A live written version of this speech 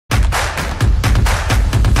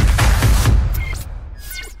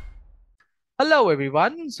Hello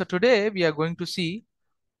everyone. So today we are going to see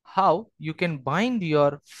how you can bind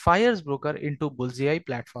your Fyers broker into BullsAI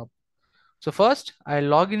platform. So first I'll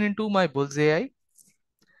log in into my BullsAI.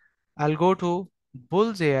 I'll go to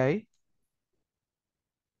bullsai.io.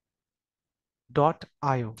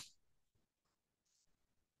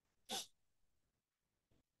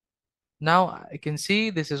 Now I can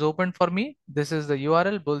see this is open for me. This is the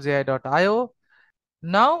URL bullsai.io.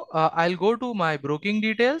 Now I'll go to my broking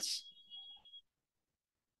details.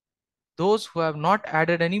 Those who have not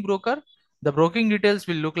added any broker, the broking details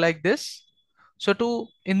will look like this. So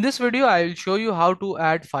in this video, I will show you how to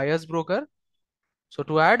add Fyers broker. So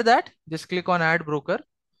to add that, just click on add broker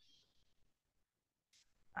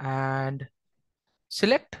and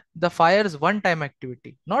select the Fyers one-time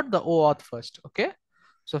activity, not the OAuth first. Okay.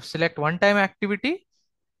 So select one-time activity,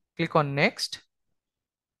 click on next,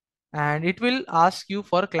 and it will ask you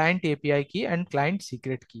for client API key and client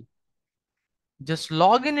secret key. Just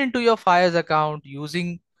log in into your Fyers account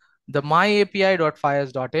using the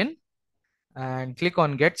myapi.fyers.in and click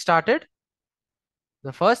on get started.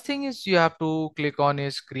 The first thing is you have to click on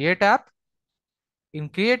is create app. In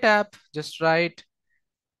create app, just write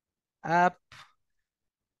app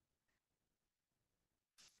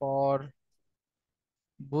for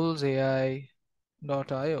bullsai.io.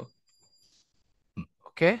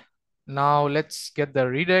 Okay. Now let's get the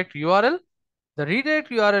redirect URL. The redirect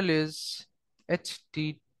URL is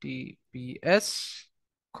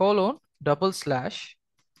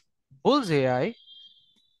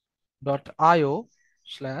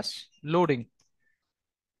https://bullsai.io/loading.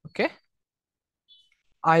 Okay.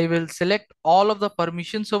 I will select all of the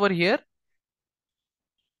permissions over here.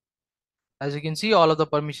 As you can see, all of the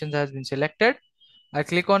permissions has been selected. I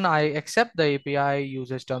click on I accept the API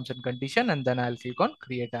users terms and condition, and then I'll click on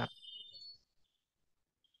create app.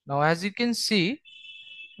 Now, as you can see,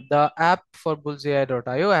 the app for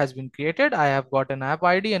bullsai.io has been created. I have got an app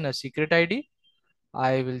ID and a secret ID.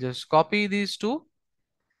 I will just copy these two,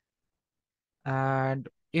 and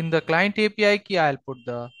in the client API key, I'll put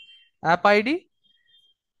the app ID,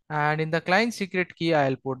 and in the client secret key,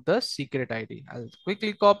 I'll put the secret ID. I'll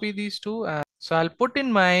quickly copy these two. So I'll put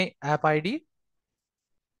in my app ID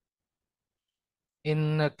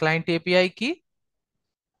in client API key,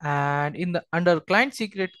 and in the under client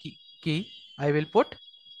secret key I will put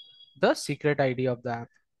the secret ID of the app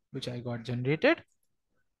which I got generated,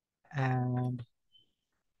 and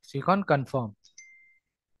click on confirm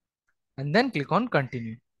and then click on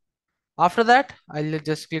continue. After that, I'll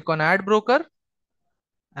just click on add broker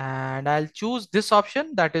and I'll choose this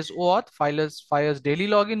option, that is OAuth Fyers daily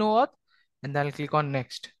login OAuth, and then I'll click on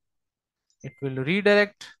next. It will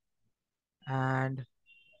redirect and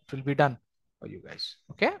it will be done for you guys.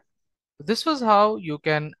 Okay. This was how you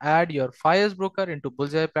can add your Fyers broker into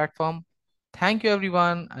Bullseye platform. Thank you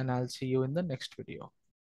everyone, and I'll see you in the next video.